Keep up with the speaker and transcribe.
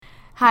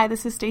Hi,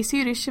 this is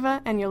Stacy Urisheva,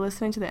 and you're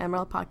listening to the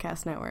Emerald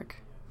Podcast Network.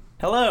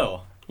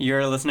 Hello,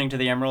 you're listening to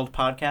the Emerald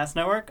Podcast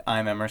Network.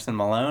 I'm Emerson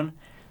Malone.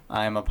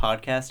 I'm a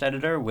podcast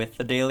editor with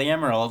the Daily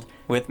Emerald.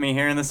 With me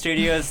here in the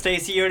studio is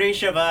Stacy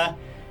Urisheva,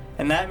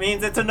 and that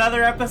means it's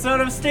another episode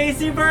of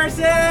Stacy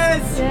Versus!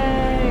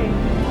 Yay!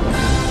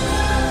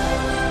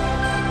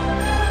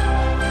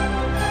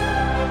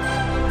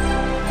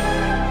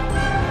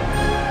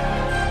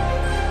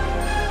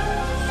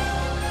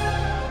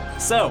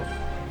 So,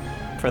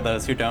 for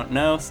those who don't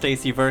know,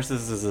 Stacy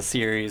Versus is a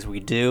series we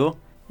do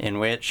in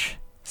which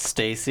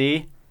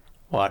Stacy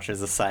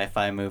watches a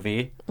sci-fi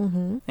movie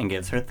and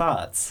gives her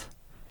thoughts.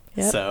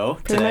 Yep, So,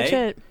 pretty much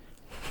today,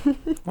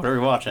 it. what are we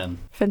watching?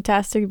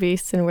 Fantastic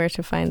Beasts and Where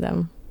to Find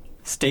Them.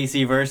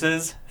 Stacy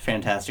Versus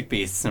Fantastic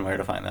Beasts and Where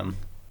to Find Them.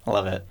 I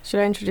love it. Should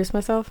I introduce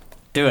myself?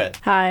 Do it.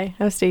 Hi,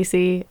 I'm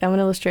Stacy. I'm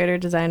an illustrator,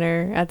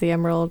 designer at the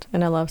Emerald,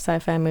 and I love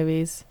sci-fi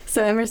movies.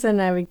 So Emerson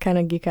and I would kind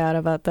of geek out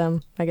about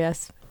them, I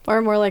guess. Or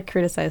more like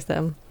criticize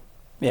them.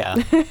 Yeah.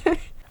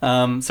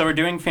 So we're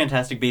doing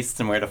Fantastic Beasts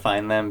and Where to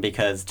Find Them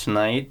because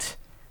tonight,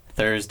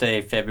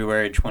 Thursday,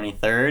 February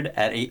 23rd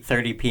at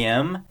 8:30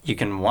 p.m., you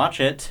can watch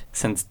it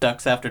since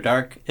Ducks After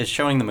Dark is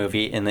showing the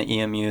movie in the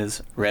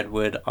EMU's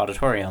Redwood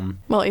Auditorium.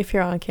 Well, if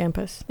you're on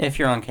campus. If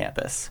you're on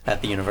campus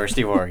at the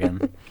University of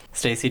Oregon.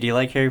 Stacy, do you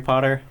like Harry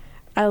Potter?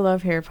 I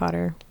love Harry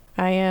Potter.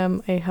 I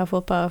am a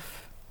Hufflepuff,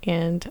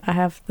 and I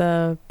have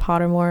the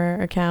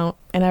Pottermore account,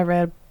 and I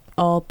read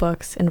all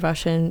books in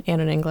Russian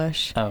and in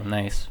English. Oh,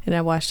 nice. And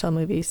I watched all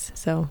movies,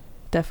 so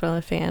definitely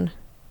a fan.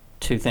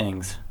 Two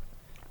things.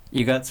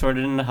 You got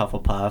sorted into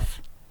Hufflepuff,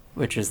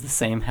 which is the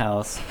same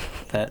house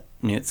that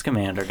Newt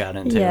Scamander got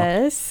into.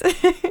 Yes.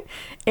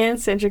 And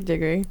Cedric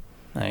Diggory.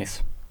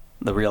 Nice.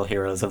 The real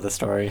heroes of the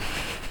story.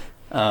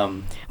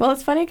 Well,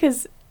 it's funny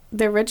because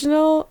the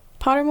original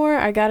Pottermore,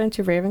 I got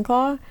into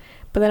Ravenclaw,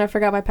 but then I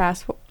forgot my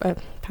passport.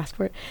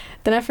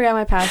 Then I forgot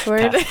my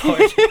password.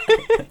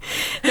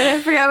 Then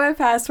I forgot my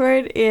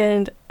password,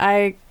 and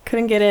I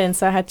couldn't get in,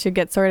 so I had to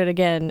get sorted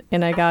again,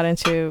 and I got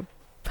into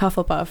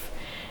Hufflepuff.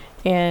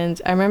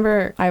 And I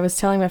remember I was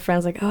telling my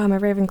friends, like, oh, I'm a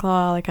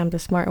Ravenclaw, like, I'm the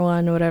smart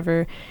one, or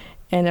whatever.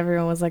 And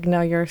everyone was like,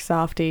 no, you're a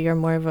softie, you're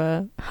more of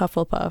a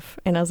Hufflepuff.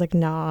 And I was like,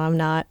 no, I'm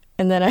not.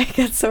 And then I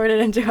got sorted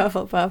into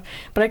Hufflepuff,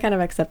 but I kind of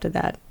accepted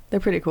that.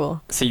 They're pretty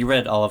cool. So you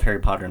read all of Harry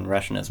Potter in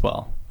Russian as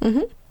well.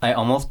 Mm-hmm. I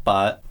almost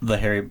bought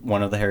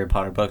one of the Harry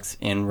Potter books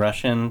in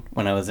Russian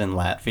when I was in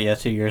Latvia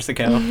 2 years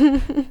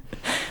ago,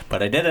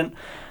 but I didn't.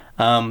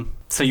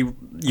 So you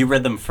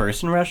read them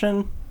first in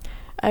Russian?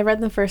 I read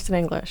them first in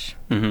English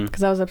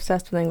because I was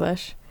obsessed with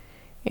English,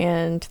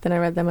 and then I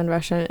read them in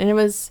Russian, and it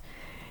was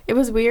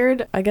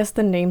weird. I guess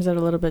the names are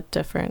a little bit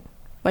different.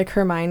 Like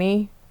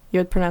Hermione, you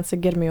would pronounce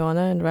it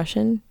Germiona in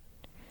Russian.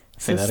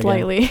 Say that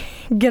slightly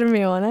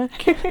Germiona.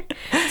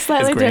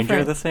 Slightly Is Granger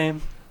different. the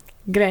same?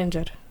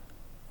 Granger.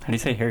 How do you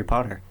say Harry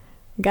Potter?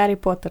 Harry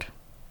Potter.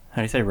 How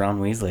do you say Ron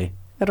Weasley?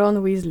 Ron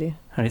Weasley.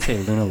 How do you say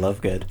Luna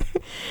Lovegood?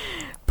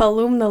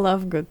 Palumna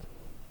Lovegood.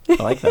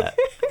 I like that.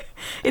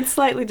 It's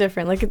slightly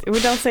different. Like we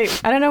don't say.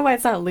 I don't know why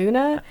it's not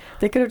Luna.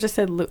 They could have just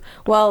said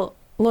Well,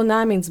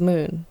 Luna means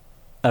moon.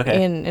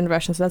 Okay. In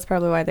Russian, so that's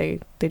probably why they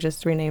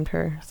just renamed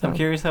her. So. I'm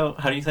curious how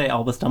do you say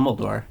Albus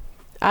Dumbledore?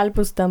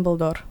 Albus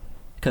Dumbledore.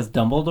 Because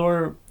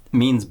Dumbledore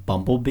means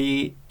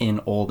bumblebee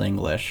in Old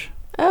English.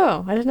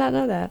 Oh, I did not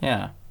know that.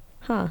 Yeah.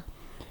 Huh.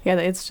 Yeah,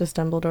 it's just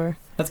Dumbledore.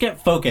 Let's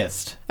get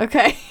focused.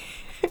 Okay.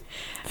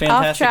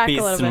 Fantastic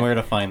Beasts and Where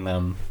to Find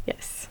Them.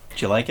 Yes.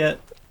 Did you like it?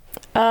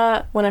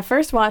 When I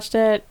first watched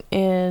it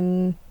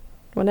in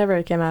whenever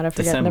it came out, I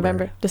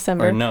forget.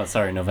 December. Or no,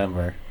 sorry,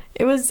 November.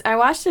 I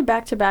watched it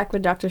back to back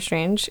with Doctor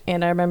Strange,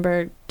 and I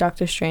remember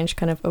Doctor Strange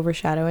kind of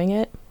overshadowing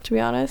it, to be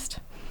honest.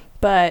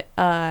 But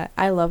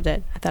I loved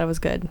it. I thought it was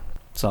good.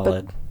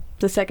 Solid. But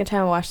the second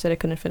time I watched it, I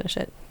couldn't finish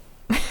it.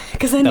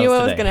 Because I knew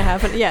what was going to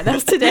happen. Yeah, that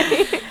was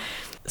today.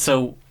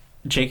 So,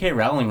 J.K.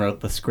 Rowling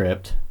wrote the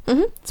script.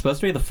 Mm-hmm. It's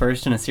supposed to be the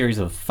first in a series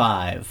of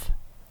 5.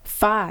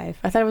 5?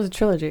 I thought it was a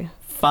trilogy.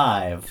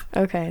 5.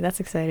 Okay, that's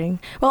exciting.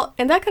 Well,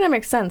 and that kind of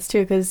makes sense,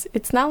 too, because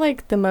it's not,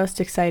 like, the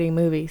most exciting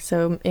movie.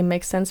 So it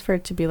makes sense for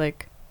it to be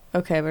like,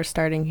 okay, we're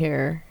starting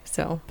here,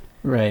 so...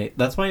 Right.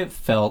 That's why it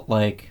felt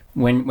like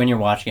when you're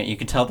watching it, you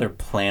could tell they're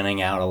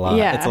planning out a lot.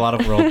 Yeah. It's a lot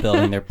of world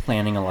building. They're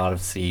planting a lot of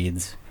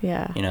seeds.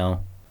 Yeah. You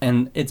know?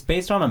 And it's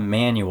based on a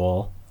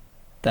manual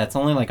that's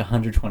only like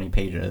 120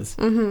 pages.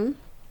 Mm-hmm.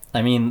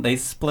 I mean, they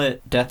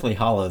split Deathly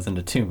Hallows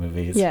into 2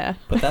 movies. Yeah.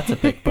 But that's a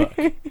big book.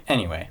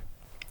 Anyway,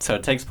 so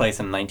it takes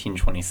place in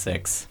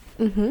 1926.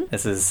 Mm-hmm.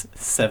 This is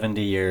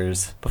 70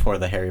 years before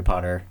the Harry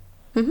Potter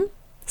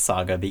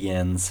saga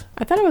begins.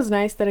 I thought it was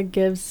nice that it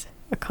gives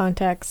a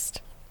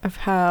context of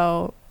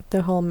how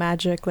the whole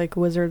magic, like,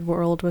 wizard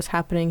world was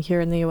happening here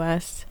in the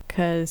U.S.,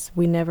 because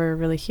we never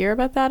really hear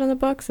about that in the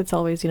books. It's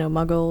always,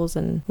 muggles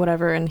and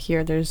whatever, and here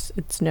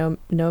it's no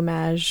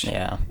mage.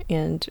 Yeah.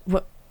 And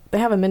they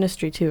have a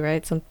ministry too,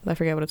 right? Some, I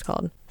forget what it's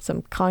called.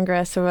 Some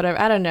Congress or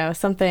whatever. I don't know.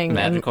 Something.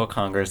 Magical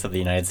Congress of the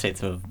United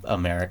States of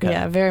America.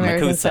 Yeah, very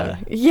American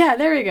sounding. Yeah,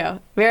 there we go.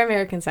 Very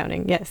American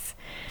sounding. Yes.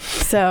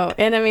 So,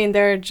 and I mean,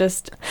 they're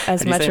just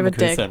as much of a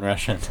dick. in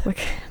Russian?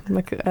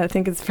 I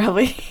think it's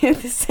probably the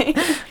same.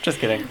 Just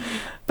kidding.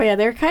 But yeah,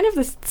 they're kind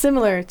of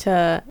similar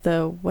to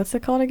the, what's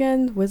it called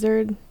again?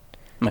 Wizard.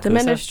 Makusa? The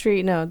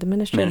Ministry. No, the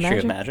Ministry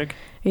of Magic.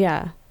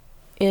 Yeah.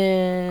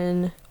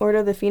 In Order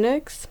of the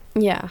Phoenix.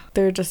 Yeah,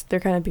 they're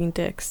kind of being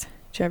dicks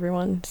to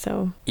everyone.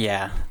 So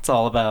yeah, it's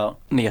all about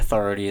the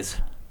authorities.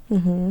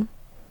 I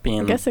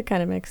guess it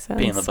kind of makes sense.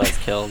 Being the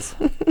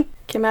buzzkills.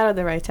 Came out at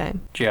the right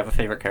time. Do you have a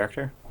favorite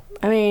character?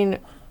 I mean,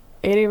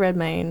 Eddie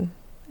Redmayne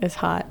is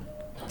hot.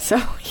 So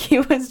he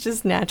was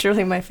just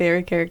naturally my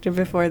favorite character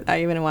before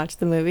I even watched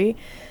the movie.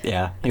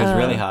 Yeah, he was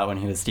really hot when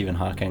he was Stephen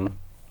Hawking.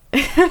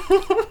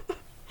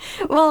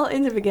 Well,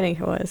 in the beginning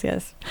he was,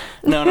 yes.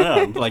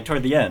 No, like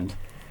toward the end.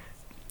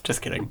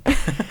 Just kidding.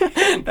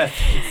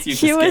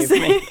 He's a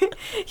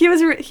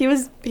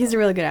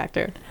really good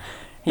actor.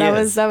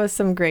 That was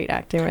some great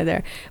acting right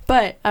there.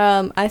 But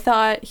I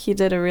thought he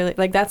did a really,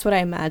 like, that's what I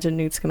imagined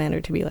Newt Scamander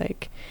to be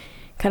like.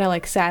 Kind of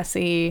like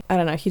sassy. I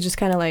don't know. He just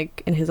kind of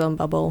like in his own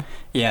bubble.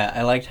 Yeah,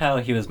 I liked how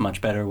he was much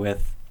better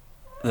with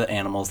the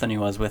animals than he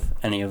was with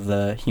any of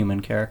the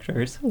human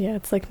characters. Yeah,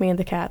 it's like me and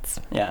the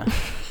cats. Yeah.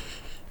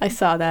 I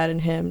saw that in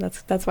him.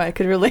 That's why I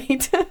could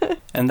relate.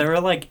 And there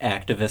were like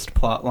activist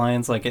plot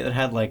lines. Like it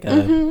had like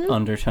a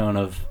undertone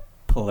of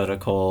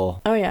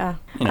political. Oh yeah.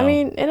 I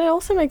mean, and it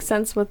also makes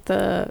sense with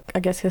the, I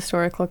guess,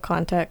 historical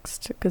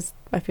context, because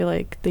I feel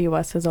like the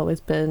U.S. has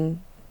always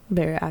been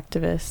very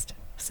activist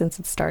since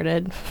it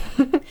started.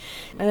 And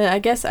I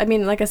guess, I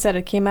mean, like I said,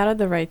 it came out at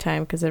the right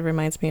time because it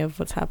reminds me of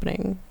what's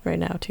happening right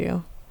now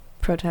too,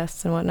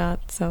 protests and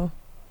whatnot. So.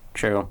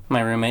 True.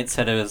 My roommate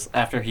said it was,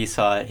 after he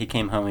saw it, he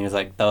came home and he was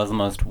like, that was the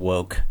most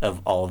woke of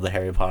all of the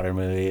Harry Potter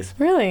movies.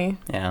 Really?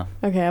 Yeah.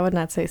 Okay, I would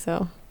not say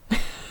so.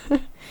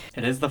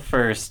 It is the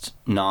first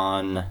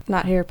Not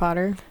Harry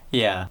Potter?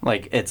 Yeah,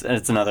 like it's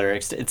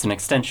an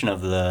extension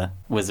of the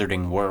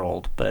wizarding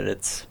world, but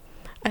it's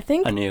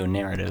a new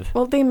narrative.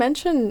 Well, they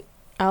mention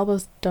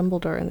Albus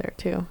Dumbledore in there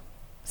too.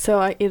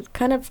 So it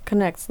kind of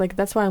connects. Like,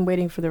 that's why I'm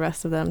waiting for the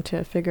rest of them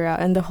to figure out.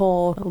 And the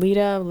whole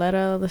Leta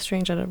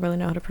Lestrange, I don't really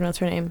know how to pronounce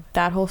her name.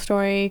 That whole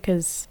story,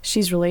 because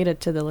she's related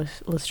to the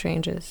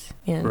Lestranges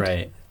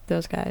and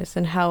those guys.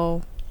 And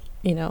how,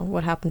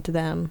 what happened to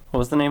them. What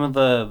was the name of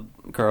the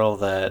girl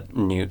that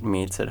Newt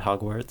meets at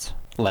Hogwarts?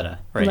 Leta,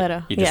 right?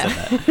 Leta, you just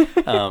said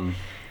that.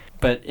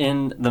 But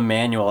in the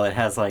manual, it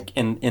has, like,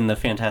 in the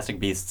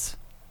Fantastic Beasts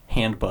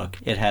handbook,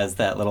 it has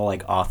that little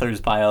like author's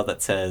bio that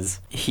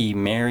says he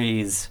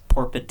marries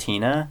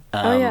Porpatina.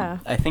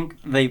 I think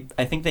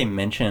they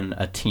mention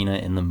a Tina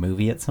in the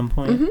movie at some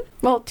point.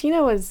 Well,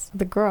 Tina was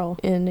the girl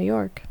in New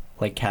York,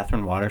 like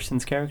Catherine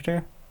Waterston's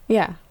character.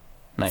 Yeah,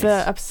 nice.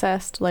 The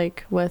obsessed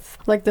like with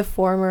like the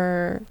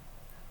former,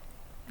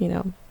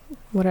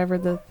 whatever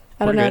the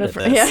I don't know.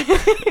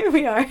 Yeah,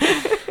 we are.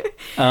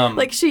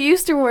 Like she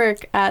used to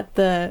work at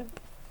the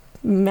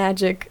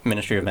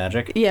Ministry of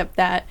Magic. Yep,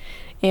 that.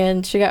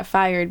 And she got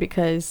fired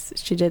because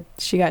she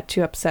got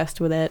too obsessed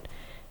with it,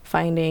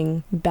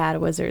 finding bad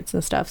wizards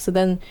and stuff. So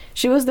then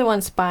she was the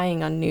one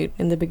spying on Newt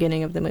in the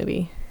beginning of the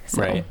movie. So,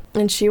 right.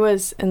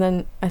 And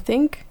then I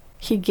think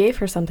he gave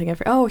her something.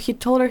 He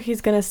told her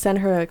he's going to send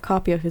her a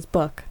copy of his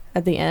book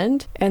at the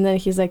end. And then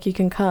he's like, you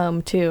can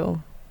come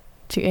too,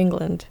 to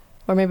England.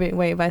 Or maybe,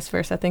 vice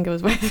versa. I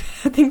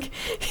think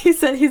he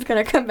said he's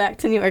going to come back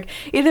to New York.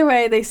 Either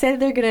way, they said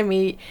they're going to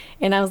meet.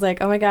 And I was like,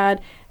 oh my God,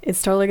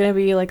 it's totally going to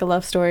be like a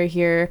love story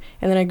here.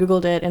 And then I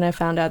Googled it and I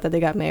found out that they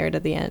got married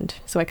at the end.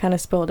 So I kind of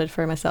spoiled it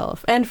for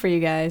myself and for you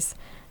guys.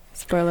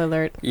 Spoiler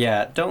alert.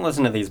 Yeah, don't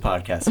listen to these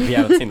podcasts if you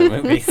haven't seen the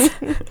movies.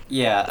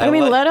 Yeah. I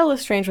mean, Leta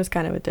Lestrange was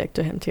kind of a dick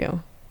to him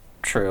too.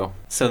 True.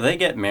 So they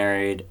get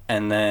married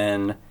and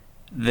then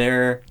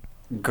their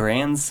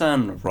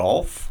grandson,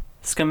 Rolf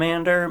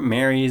Scamander,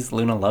 marries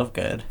Luna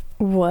Lovegood.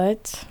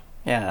 What?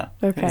 Yeah.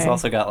 Okay. He's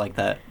also got like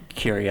that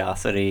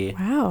curiosity.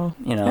 Wow.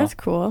 That's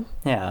cool.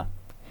 Yeah.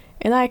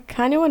 And I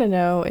kind of want to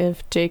know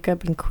if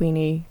Jacob and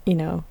Queenie,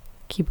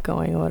 keep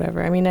going or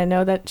whatever. I mean, I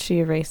know that she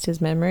erased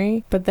his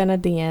memory, but then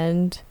at the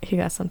end, he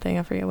got something.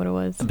 I forget what it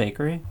was. A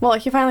bakery? Well,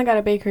 he finally got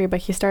a bakery,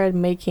 but he started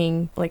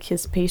making, like,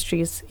 his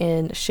pastries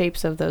in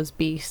shapes of those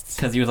beasts.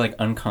 Because he was, like,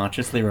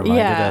 unconsciously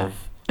reminded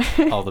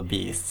of all the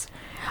beasts.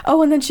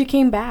 Oh, and then she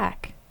came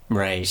back.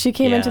 Right. She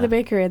came into the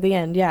bakery at the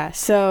end, yeah.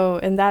 So,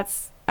 and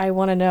that's, I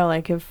want to know,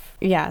 like, if,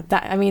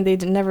 they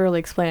never really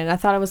explain it. I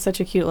thought it was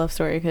such a cute love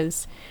story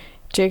because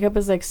Jacob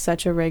is like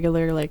such a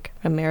regular like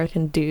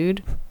American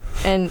dude,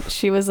 and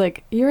she was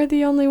like, you're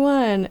the only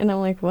one, and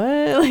I'm like,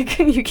 what? Like,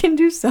 you can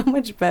do so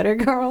much better,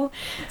 girl.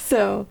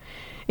 So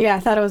yeah, I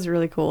thought it was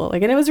really cool.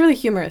 Like, and it was really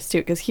humorous too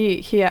because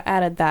he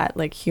added that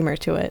like humor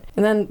to it.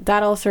 And then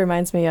that also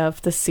reminds me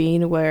of the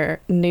scene where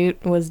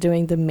Newt was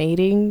doing the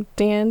mating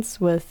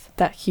dance with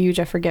that huge,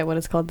 I forget what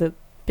it's called, the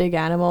big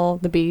animal,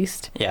 the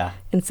beast. Yeah.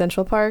 In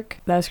Central Park.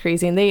 That was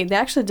crazy. And they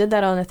actually did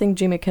that on, I think,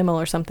 Jimmy Kimmel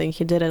or something.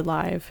 He did it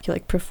live. He,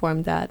 like,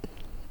 performed that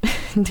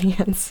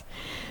dance.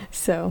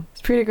 So,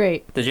 it's pretty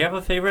great. Did you have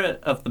a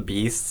favorite of the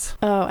beasts?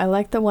 Oh, I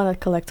like the one that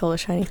collects all the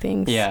shiny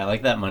things. Yeah, I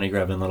like that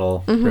money-grubbing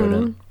little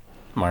rodent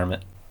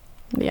marmot.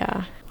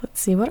 Yeah. Let's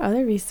see, what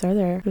other beasts are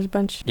there? There's a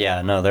bunch.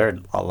 Yeah, no, there are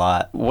a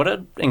lot. What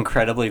an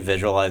incredibly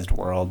visualized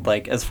world.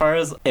 Like, as far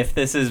as if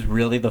this is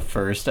really the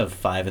first of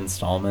 5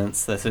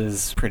 installments, this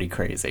is pretty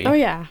crazy. Oh,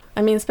 yeah.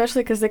 I mean,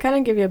 especially because they kind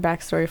of give you a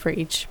backstory for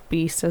each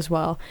beast as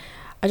well.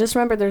 I just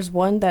remember there's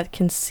one that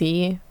can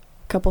see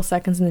a couple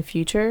seconds in the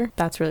future.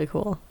 That's really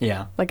cool.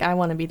 Yeah. Like, I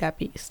want to be that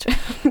beast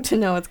to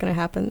know what's going to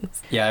happen.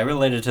 Yeah, I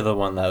related to the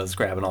one that was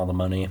grabbing all the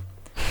money.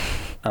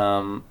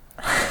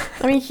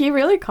 I mean, he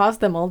really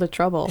caused them all the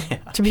trouble,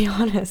 to be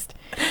honest.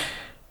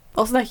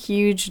 Also, that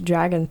huge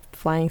dragon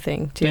flying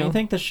thing, too. Do you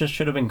think this just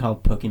should have been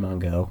called Pokemon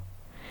Go?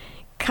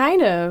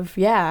 Kind of,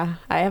 yeah.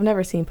 I have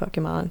never seen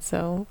Pokemon,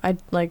 so I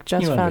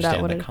just found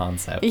out what the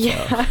concept.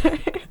 Yeah.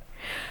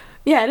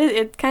 Yeah,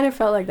 it kind of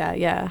felt like that,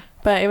 yeah.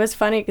 But it was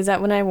funny because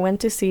when I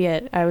went to see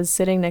it, I was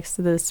sitting next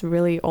to this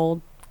really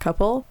old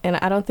couple, and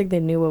I don't think they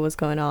knew what was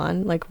going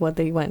on, like what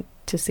they went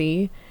to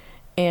see.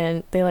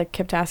 And they like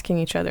kept asking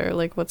each other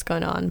like what's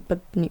going on, but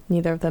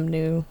neither of them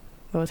knew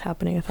what was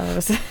happening. I thought it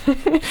was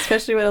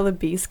especially with all the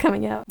beasts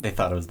coming out. They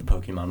thought it was the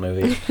Pokemon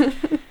movie.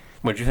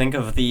 What'd you think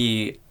of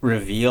the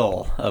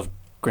reveal of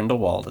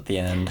Grindelwald at the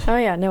end? Oh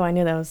yeah, no, I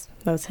knew that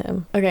was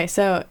him. Okay,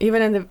 so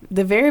even in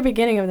the very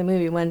beginning of the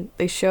movie when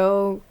they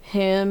show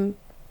him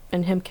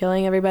and him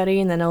killing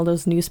everybody and then all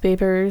those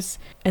newspapers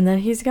and then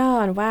he's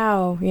gone,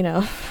 wow, you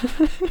know.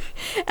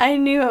 I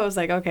knew, I was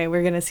like, okay,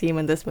 we're gonna see him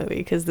in this movie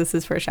because this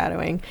is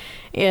foreshadowing.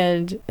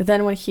 And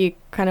then when he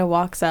kind of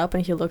walks up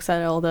and he looks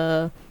at all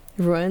the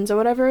ruins or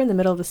whatever in the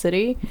middle of the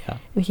city,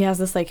 and he has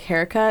this like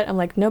haircut, I'm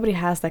like, nobody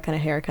has that kind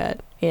of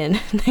haircut in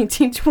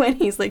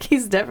 1920s. Like,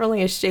 he's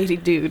definitely a shady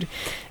dude.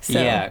 So.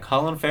 Yeah,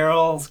 Colin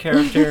Farrell's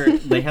character,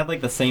 they had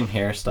like the same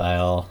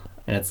hairstyle,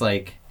 and it's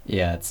like,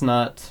 yeah, it's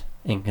not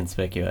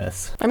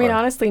inconspicuous. I mean,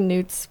 honestly,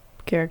 Newt's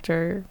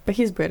character, but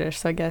he's British,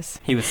 so I guess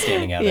he was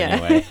standing out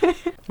anyway.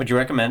 Would you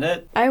recommend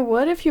it? I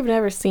would if you've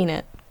never seen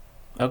it.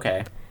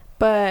 Okay.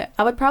 But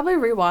I would probably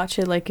rewatch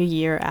it like a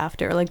year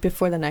after, like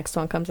before the next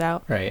one comes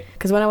out. Right.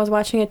 Because when I was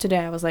watching it today,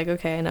 I was like,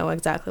 okay, I know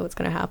exactly what's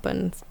going to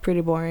happen. It's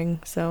pretty boring.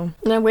 So,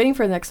 and I'm waiting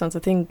for the next ones. I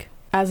think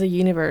as a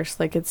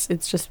universe, like it's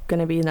just going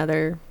to be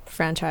another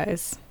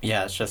franchise.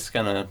 Yeah, it's just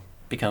going to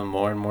become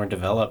more and more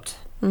developed.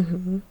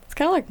 Mm-hmm. It's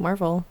kind of like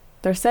Marvel.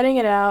 They're setting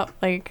it out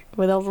like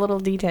with all the little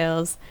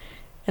details.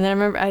 And then I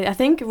remember, I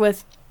think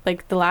with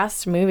like the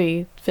last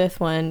movie,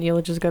 5th one,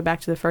 you'll just go back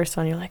to the first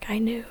one. You're like, I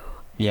knew.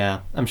 Yeah,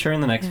 I'm sure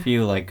in the next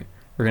few, like,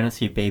 we're going to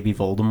see baby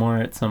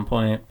Voldemort at some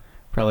point.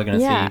 Probably going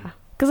to see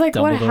because, like,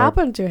 Dumbledore what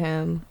happened to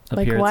him?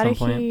 Like, why did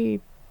point?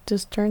 he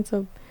just turn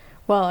so...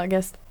 Well, I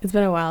guess it's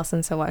been a while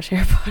since I watched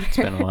Harry Potter. It's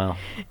been a while.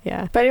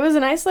 Yeah. But it was a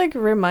nice, like,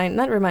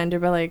 not reminder,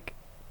 but, like,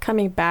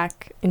 coming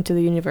back into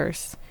the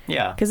universe.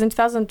 Yeah. Because in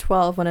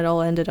 2012, when it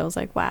all ended, I was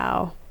like,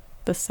 wow,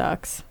 this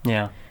sucks.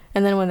 Yeah.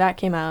 And then when that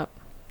came out,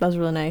 that was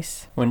really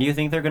nice. When do you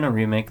think they're going to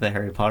remake the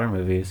Harry Potter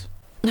movies?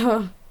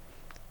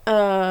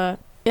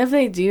 If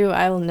they do,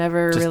 I will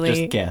never just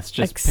really guess.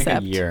 Just pick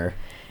a year.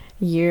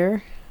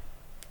 Year?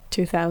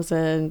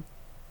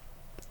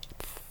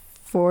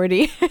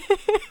 2040?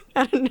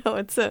 I don't know.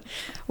 It's a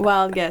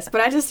wild guess. But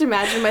I just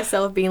imagine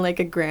myself being like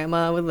a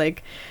grandma with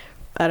like,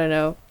 I don't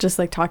know, just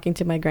like talking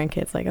to my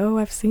grandkids like, oh,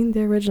 I've seen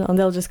the original. And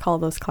they'll just call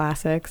those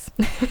classics.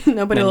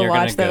 Nobody will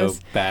watch those.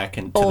 Go back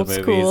into old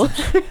the movies.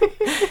 School.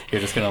 You're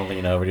just going to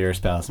lean over to your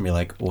spouse and be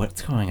like,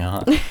 what's going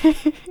on?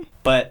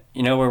 But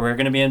you know where we're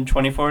going to be in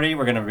 2040?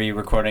 We're going to be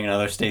recording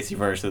another Stacey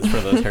Versus for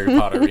those Harry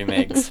Potter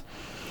remakes.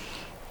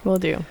 Will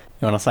do. You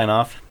want to sign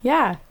off?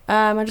 Yeah.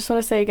 I just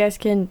want to say you guys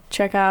can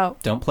check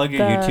out... Don't plug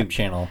your YouTube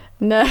channel.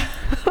 No.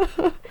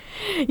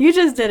 You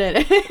just did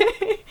it.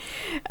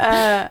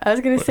 I was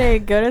going to say,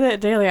 go to the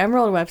Daily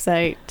Emerald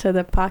website, to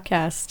the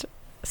podcast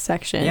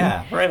section.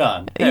 Yeah, right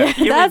on. There,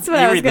 yeah, that's what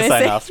I was going to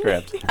say. You read the sign-off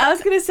script. I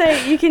was going to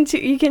say, you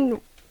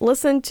can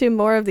listen to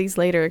more of these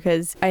later,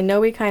 because I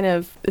know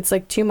it's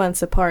like 2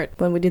 months apart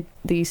when we did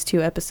these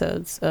 2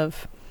 episodes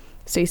of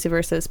Stacey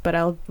Versus,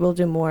 but we'll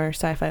do more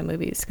sci-fi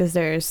movies, because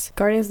there's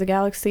Guardians of the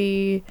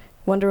Galaxy,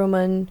 Wonder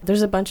Woman.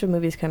 There's a bunch of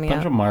movies coming out. A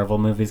bunch of Marvel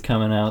movies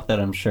coming out that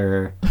I'm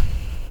sure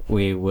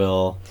we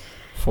will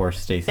force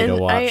Stacey to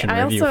watch and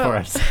review for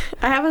us.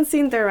 I haven't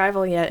seen The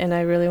Arrival yet, and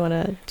I really want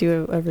to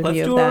do a review of that.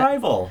 Let's do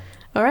Arrival.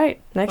 All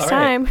right, next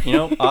time. You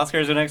know,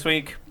 Oscars are next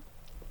week.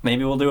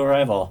 Maybe we'll do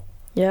Arrival.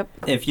 Yep.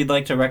 If you'd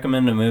like to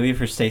recommend a movie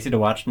for Stacey to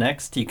watch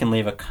next, you can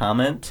leave a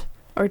comment.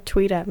 Or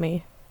tweet at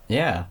me.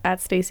 Yeah.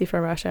 At Stacey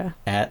from Russia.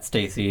 At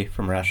Stacey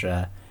from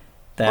Russia.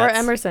 Or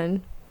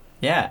Emerson.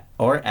 Yeah,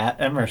 or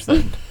at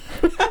Emerson.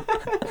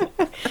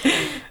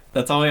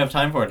 That's all we have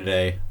time for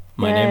today.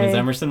 My name is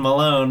Emerson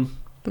Malone.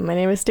 My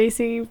name is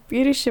Stacey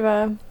Beauty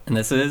Shiva. And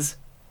this is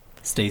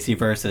Stacey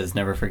Versus.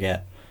 Never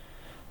forget.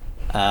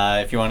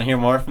 If you want to hear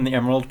more from the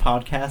Emerald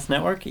Podcast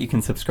Network, you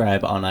can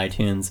subscribe on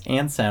iTunes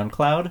and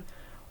SoundCloud,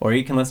 or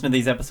you can listen to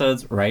these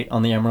episodes right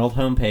on the Emerald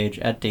homepage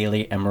at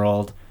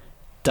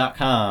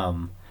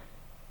dailyemerald.com.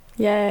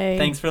 Yay.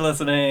 Thanks for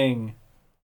listening.